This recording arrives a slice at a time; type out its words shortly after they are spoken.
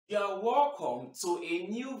You're welcome to a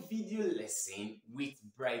new video lesson with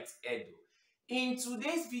Bright Edu. In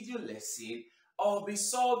today's video lesson, I'll be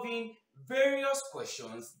solving various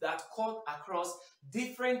questions that cut across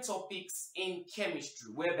different topics in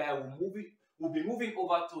chemistry, whereby we'll be moving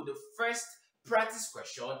over to the first practice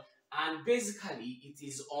question, and basically it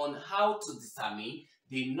is on how to determine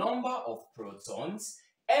the number of protons,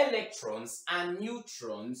 electrons, and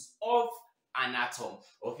neutrons of an atom.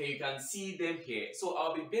 Okay, you can see them here. So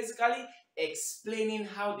I'll be basically explaining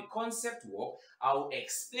how the concept works. I'll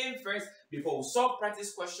explain first before we solve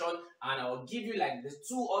practice question, and I'll give you like the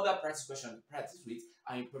two other practice questions to practice with,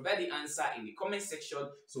 and you provide the answer in the comment section.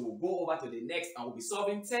 So we'll go over to the next, and we'll be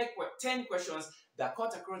solving 10 questions that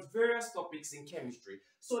cut across various topics in chemistry.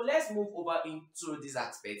 So let's move over into this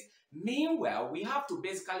aspect. Meanwhile, we have to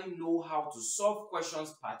basically know how to solve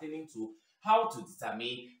questions pertaining to how to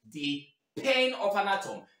determine the pain of an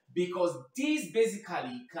atom, because this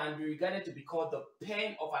basically can be regarded to be called the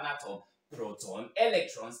pain of an atom: proton,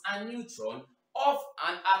 electrons, and neutron of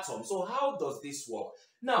an atom. So how does this work?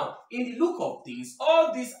 Now, in the look of things,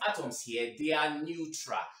 all these atoms here, they are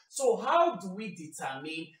neutral. So how do we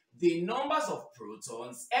determine the numbers of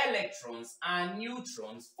protons, electrons, and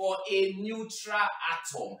neutrons for a neutral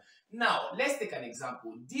atom? Now, let's take an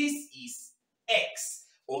example. This is X.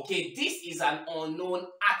 Okay, this is an unknown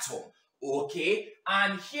atom. Okay,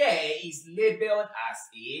 and here is labeled as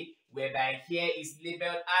A, whereby here is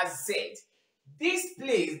labeled as Z. This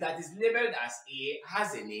place that is labeled as A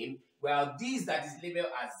has a name, while this that is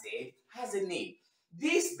labeled as Z has a name.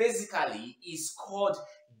 This basically is called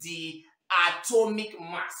the atomic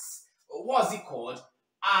mass. What's it called?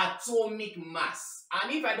 Atomic mass.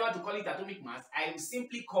 And if I don't want to call it atomic mass, I will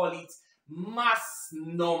simply call it mass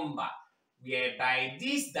number, whereby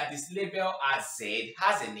this that is labeled as Z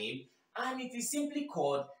has a name, and it is simply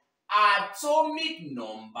called atomic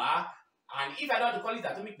number. And if I don't want to call it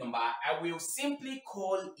atomic number, I will simply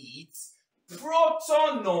call it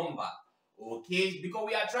proton number. Okay, because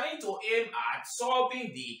we are trying to aim at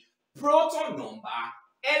solving the proton number,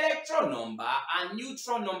 electron number, and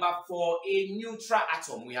neutron number for a neutral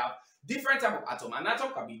atom. We have different types of atom. An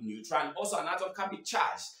atom can be neutral, and also an atom can be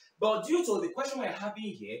charged. But due to the question we're having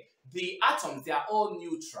here, the atoms, they are all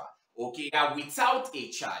neutral. Okay, they are without a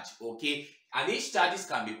charge. Okay, and each charges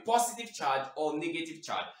can be positive charge or negative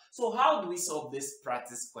charge. So how do we solve this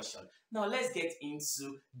practice question? Now let's get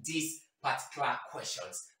into these particular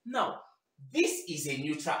questions. Now, this is a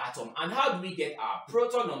neutral atom, and how do we get our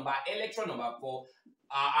proton number, electron number for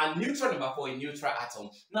and neutron number for a neutral atom?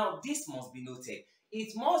 Now this must be noted.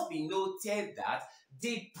 It must be noted that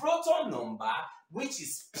the proton number, which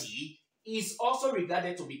is P, is also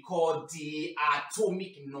regarded to be called the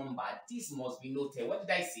atomic number. This must be noted. What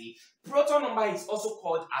did I say? Proton number is also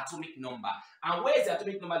called atomic number. And where is the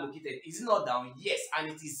atomic number located? Is it not down? Yes, and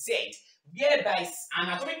it is Z, whereby an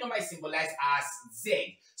atomic number is symbolized as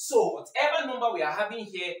Z. So whatever number we are having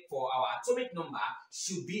here for our atomic number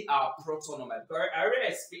should be our proton number.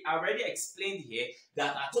 I already explained here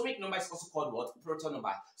that atomic number is also called what? Proton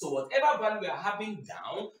number. So whatever value we are having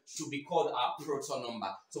down should be called our proton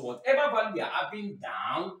number. So whatever value we are having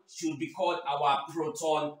down should be called our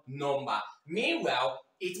proton number. Meanwhile,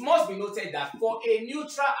 it must be noted that for a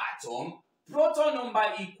neutral atom, proton number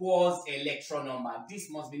equals electron number. This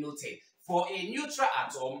must be noted. For a neutral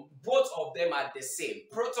atom, both of them are the same.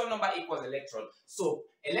 Proton number equals electron. So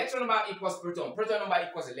electron number equals proton. Proton number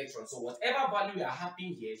equals electron. So whatever value we are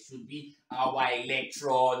having here should be our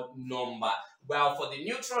electron number. Well, for the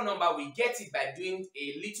neutron number, we get it by doing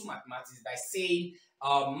a little mathematics by saying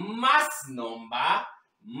mass number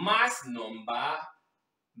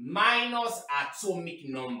minus atomic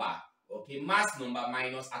number. Okay, mass number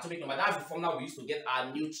minus atomic number. That's the formula we used to get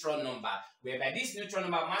our neutron number, whereby this neutron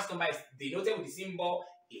number, mass number, is denoted with the symbol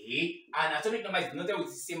A, and atomic number is denoted with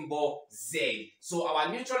the symbol Z. So our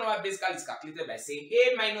neutron number basically is calculated by saying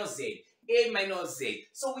A minus Z. A minus Z.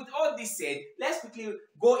 So with all this said, let's quickly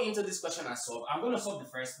go into this question and solve. I'm going to solve the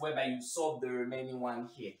first, whereby you solve the remaining one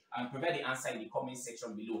here and provide the answer in the comment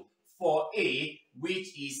section below. For A,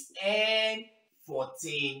 which is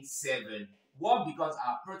N147. What becomes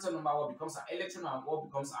our proton number, what becomes our electron number, what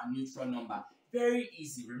becomes our neutron number? Very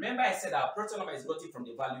easy. Remember I said our proton number is gotten from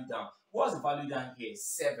the value down. What's the value down here?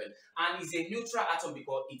 7. And it's a neutral atom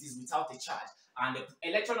because it is without a charge. And the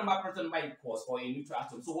electron number, proton number equals for a neutral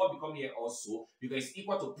atom. So what becomes here also, because it's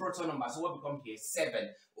equal to proton number, so what becomes here?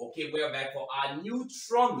 7. Okay, whereby for our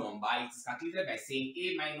neutron number, it is calculated by saying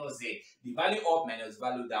A minus Z. The value up minus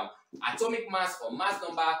value down. Atomic mass or mass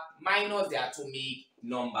number minus the atomic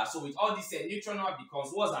number. So with all this said, neutron number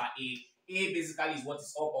becomes, what's our A? A basically is what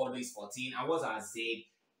is up always 14, and what's our Z?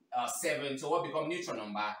 7. So what become neutron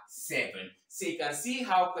number 7? So you can see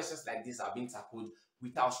how questions like this are being tackled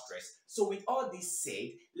without stress. So with all this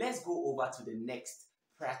said, let's go over to the next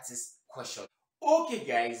practice question. Okay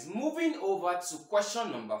guys, moving over to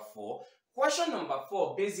question number 4. Question number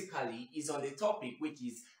 4 basically is on the topic which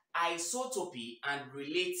is isotopy and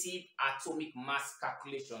relative atomic mass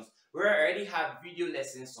calculations. We already have video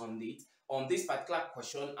lessons on it, on this particular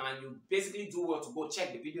question, and you basically do well to go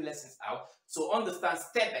check the video lessons out to understand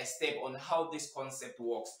step by step on how this concept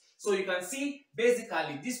works. So you can see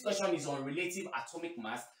basically this question is on relative atomic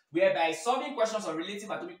mass, whereby solving questions on relative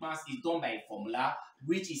atomic mass is done by a formula,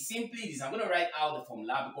 which is simply this. I'm going to write out the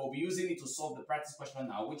formula because we'll be using it to solve the practice question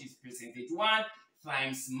now, which is percentage 1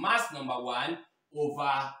 times mass number 1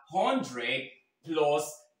 over 100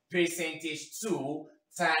 plus percentage 2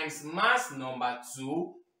 times mass number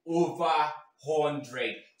 2 over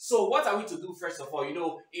 100. So what are we to do first of all? You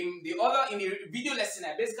know, in the video lesson,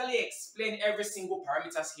 I basically explained every single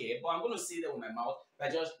parameters here, but I'm going to say that with my mouth by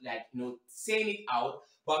just like, you know, saying it out,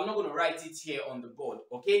 but I'm not going to write it here on the board,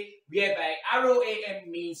 okay? Whereby ROAM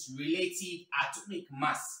means relative atomic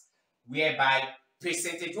mass, whereby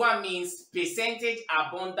percentage 1 means percentage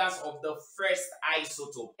abundance of the first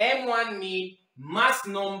isotope. M1 means mass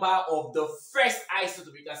number of the first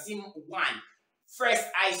isotope. You can see 1, first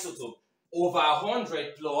isotope, over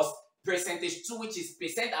 100 plus percentage 2, which is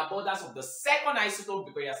percent abundance of the second isotope,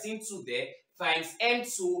 because you are seeing 2 there, times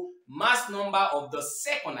M2, mass number of the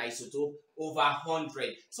second isotope, over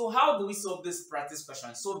 100. So how do we solve this practice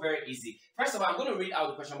question? So very easy. First of all, I'm going to read out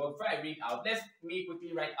the question, but before I read out, let me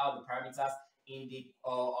quickly write out the parameters in the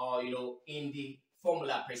in the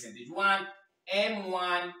formula. Percentage 1,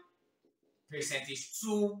 M1, percentage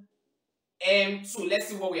 2, M2. Let's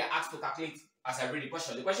see what we are asked to calculate as I read the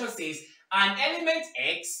question. The question says an element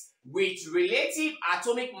X with relative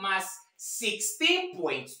atomic mass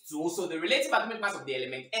 16.2. So the relative atomic mass of the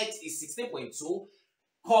element X is 16.2,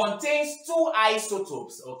 contains 2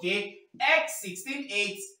 isotopes, okay?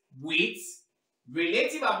 X16.8 with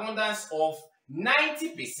relative abundance of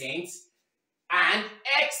 90% and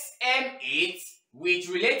XM8 with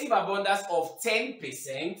relative abundance of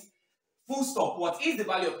 10%. Full stop. What is the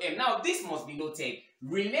value of M? Now this must be noted.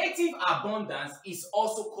 Relative abundance is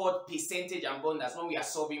also called percentage abundance when we are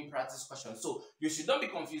solving practice questions. So you should not be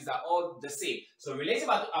confused. They're all the same. So relative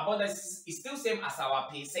abundance is still same as our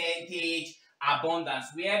percentage abundance,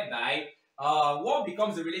 whereby what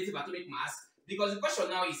becomes the relative atomic mass? Because the question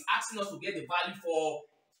now is asking us to get the value for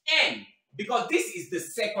M, because this is the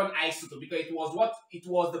second isotope, because it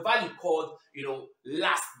was the value called, you know,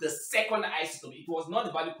 last, the second isotope. It was not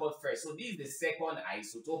the value called first. So this is the second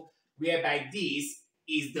isotope, whereby this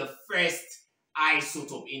is the first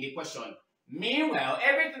isotope in the question. Meanwhile,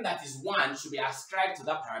 everything that is 1 should be ascribed to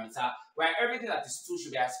that parameter, while everything that is 2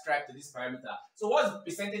 should be ascribed to this parameter. So what's the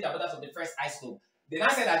percentage abundance of the first isotope? They now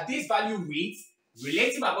say that this value reads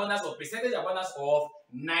relative abundance or percentage abundance of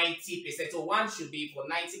 90%. So 1 should be for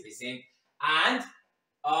 90%. And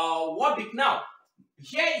now,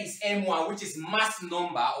 here is M1, which is mass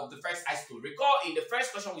number of the first isotope. Recall in the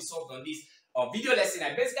first question we solved on this video lesson,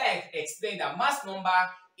 I basically explained that mass number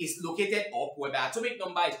is located up, where the atomic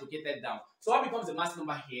number is located down. So what becomes the mass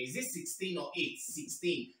number here? Is it 16 or 8?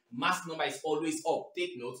 16. Mass number is always up.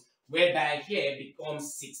 Take note. Whereby here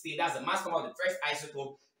becomes 16. That's the mass number of the first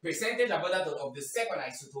isotope. Percentage abundance of the second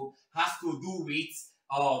isotope has to do with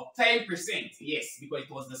 10%. Yes, because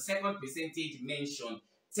it was the second percentage mentioned.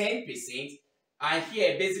 10%. And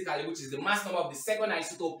here, basically, which is the mass number of the second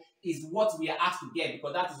isotope, is what we are asked to get,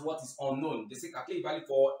 because that is what is unknown. They say calculate value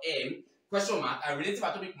for M, question mark, and relative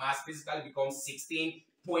atomic mass basically becomes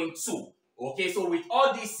 16.2. Okay, so with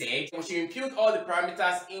all this said, we should impute all the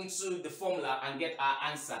parameters into the formula and get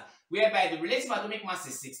our answer. Whereby the relative atomic mass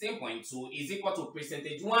is 16.2 is equal to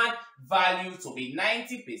percentage 1 value to be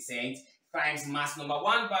 90% times mass number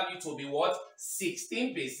 1 value to be what?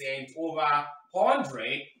 16% over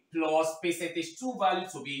 100 plus percentage 2 value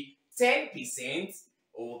to be 10%,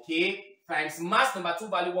 okay, times mass number 2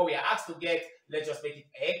 value, what we are asked to get, let's just make it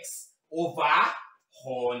X over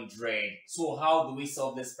 100. So how do we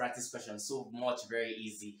solve this practice question? So much, very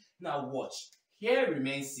easy. Now watch. Here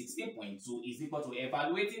remains 16.2 is equal to,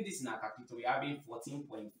 evaluating this in our calculator, we're having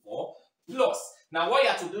 14.4 plus. Now what you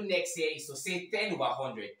have to do next here is to say 10 over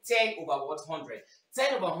 100. 10 over what? 100.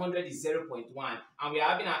 10 over 100 is 0.1, and we are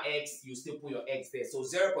having our x, you still put your x there, so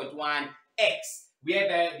 0.1 x,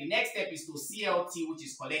 whereby the next step is to CLT, which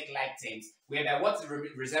is collect like terms, whereby what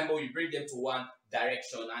resemble, you bring them to one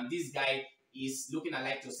direction, and this guy is looking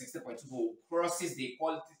alike to 16.2, crosses the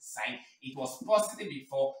equality sign. It was positive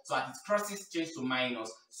before, so as it crosses, change to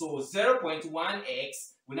minus. So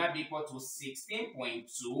 0.1x will now be equal to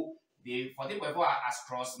 16.2. The 14.4 has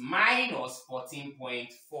crossed minus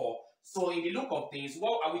 14.4. So in the look of things,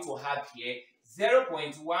 what are we to have here?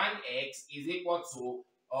 0.1x is equal to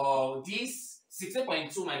this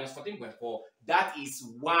 16.2 minus 14.4. That is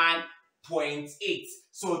 1.8.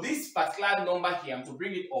 So this particular number here, I'm to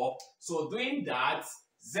bring it up. So doing that,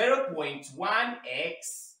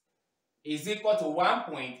 0.1x is equal to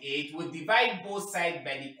 1.8. We'll divide both sides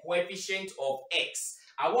by the coefficient of x.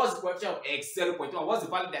 And what's the coefficient of x? 0.1. What's the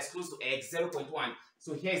value that's close to x? 0.1.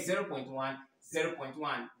 So here is 0.1,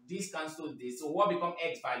 0.1. This cancels this. So what becomes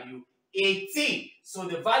x value? 18. So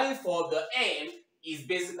the value for the m is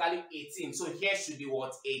basically 18. So here should be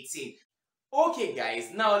what? 18. Okay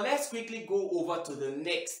guys, now let's quickly go over to the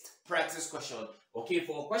next practice question. Okay,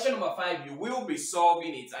 for question number 5, you will be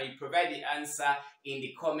solving it and you provide the answer in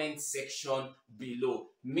the comment section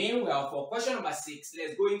below. Meanwhile, for question number 6,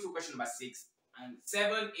 let's go into question number 6 and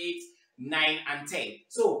 7, 8, 9, and 10.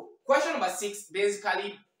 So question number 6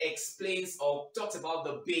 basically explains or talks about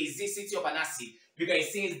the basicity of an acid, because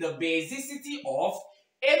it says the basicity of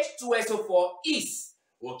H2SO4 is.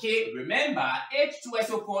 Okay, remember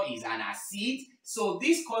H2SO4 is an acid, so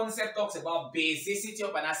this concept talks about basicity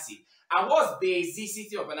of an acid. And what's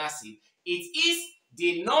basicity of an acid? It is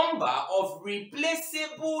the number of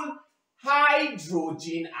replaceable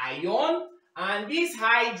hydrogen ion, and this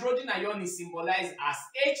hydrogen ion is symbolized as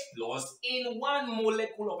H plus in one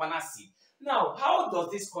molecule of an acid. Now, how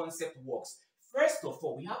does this concept work? First of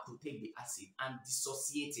all, we have to take the acid and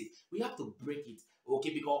dissociate it. We have to break it,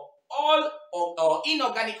 okay, because all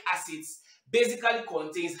inorganic acids basically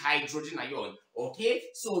contains hydrogen ion, okay?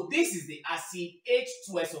 So this is the acid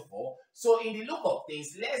H2SO4. So in the look of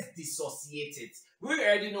things, let's dissociate it. We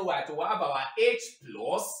already know we have to have our H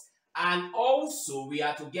plus, and also we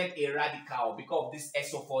have to get a radical because of this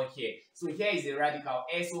SO4 here. So here is a radical,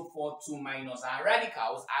 SO4 2 minus. And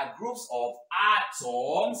radicals are groups of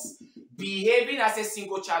atoms behaving as a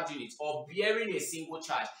single charge unit or bearing a single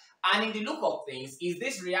charge. And in the look of things, is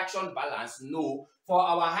this reaction balanced? No. For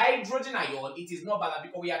our hydrogen ion, it is not balanced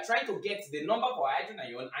because we are trying to get the number for hydrogen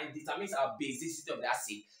ion and it determines our basicity of the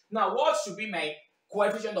acid. Now, what should be my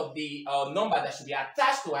coefficient of the number that should be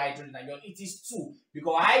attached to hydrogen ion? It is 2,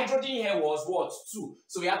 because hydrogen here was what? 2.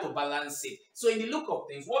 So we have to balance it. So in the look of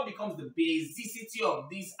things, what becomes the basicity of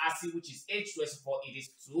this acid, which is H2SO4? It is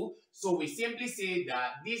 2. So we simply say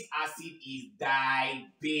that this acid is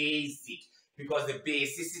dibasic, because the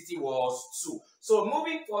basicity was 2. So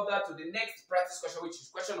moving further to the next practice question, which is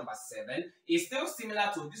question number 7, is still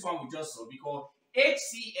similar to this one we just saw, because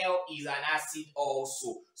HCl is an acid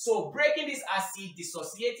also. So breaking this acid,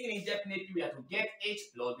 dissociating it, definitely we have to get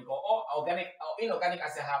H plus, because all organic or inorganic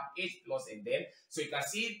acids have H plus in them. So you can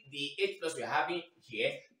see the H plus we're having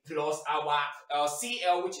here, plus our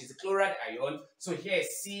Cl, which is the chloride ion. So here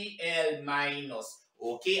is Cl minus.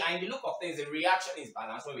 Okay, and in the look of things, the reaction is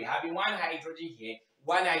balanced. So we're having one hydrogen here,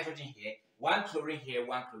 one hydrogen here, one chlorine here,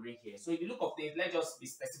 one chlorine here. So in the look of things, let's just be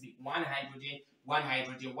specific. One hydrogen, one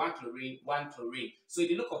hydrogen, one chlorine, one chlorine. So in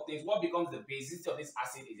the look of things, what becomes the basicity of this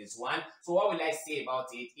acid is 1. So what will I say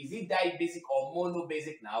about it? Is it dibasic or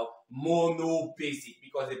monobasic now? Monobasic,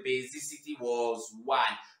 because the basicity was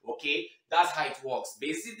 1. Okay, that's how it works.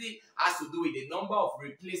 Basicity has to do with the number of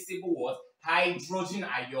replaceable what? Hydrogen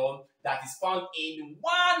ion that is found in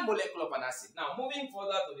one molecule of an acid. Now, moving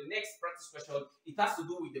further to the next practice question, it has to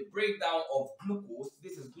do with the breakdown of glucose.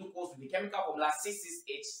 This is glucose with the chemical formula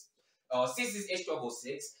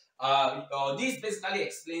C6H12O6. This basically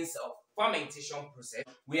explains fermentation process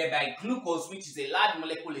whereby glucose, which is a large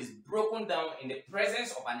molecule, is broken down in the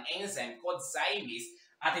presence of an enzyme called zymase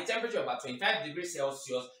at a temperature of about 25 degrees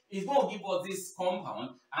Celsius. It's going to give us this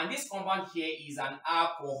compound, and this compound here is an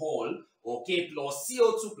alcohol, okay, plus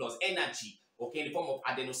CO2 plus energy, okay, in the form of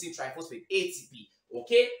adenosine triphosphate, ATP,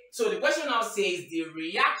 okay. So the question now says the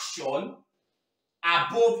reaction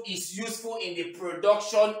above is useful in the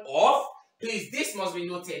production of, please, this must be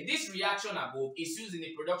noted, this reaction above is used in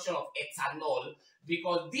the production of ethanol,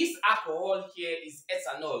 because this alcohol here is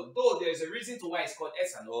ethanol, though there is a reason to why it's called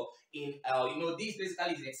ethanol. In this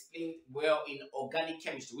basically is explained well in organic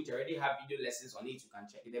chemistry, which I already have video lessons on it. You can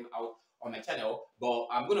check them out on my channel, but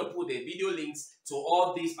I'm going to put the video links to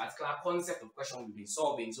all these particular concept of questions we've been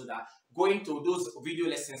solving, so that going to those video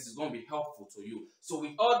lessons is going to be helpful to you. So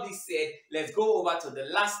with all this said, let's go over to the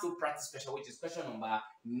last two practice questions, which is question number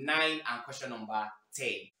 9 and question number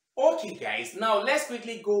 10. Okay guys, now let's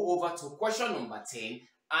quickly go over to question number 10,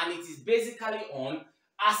 and it is basically on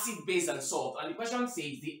acid, base, and salt. And the question says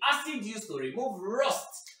the acid used to remove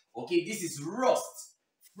rust. Okay, this is rust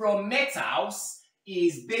from metals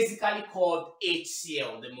is basically called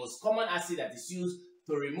HCl. The most common acid that is used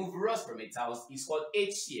to remove rust from metals is called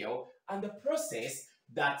HCl. And the process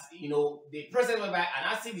that, the process whereby an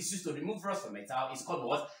acid is used to remove rust from metal is called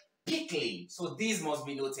what? Pickling. So this must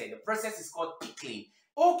be noted. The process is called pickling.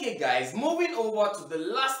 Okay guys, moving over to the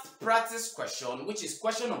last practice question, which is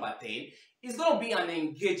question number 10. It's going to be an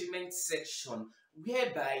engagement section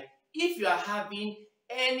whereby if you are having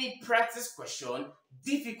any practice question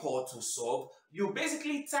difficult to solve, you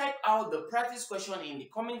basically type out the practice question in the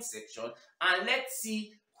comment section and let's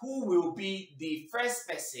see who will be the first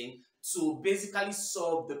person to basically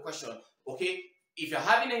solve the question. Okay, if you're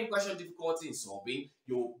having any question difficulty in solving,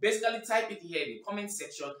 you basically type it here in the comment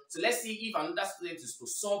section. So let's see if another student is to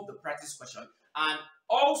solve the practice question. And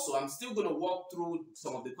also, I'm still going to walk through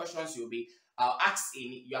some of the questions you'll be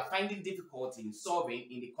asking. You are finding difficulty in solving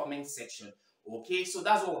in the comment section. Okay, so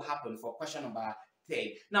that's what will happen for question number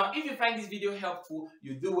 10. Now, if you find this video helpful,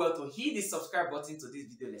 you do well to hit the subscribe button to this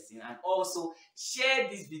video lesson and also share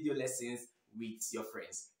these video lessons with your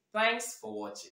friends. Thanks for watching.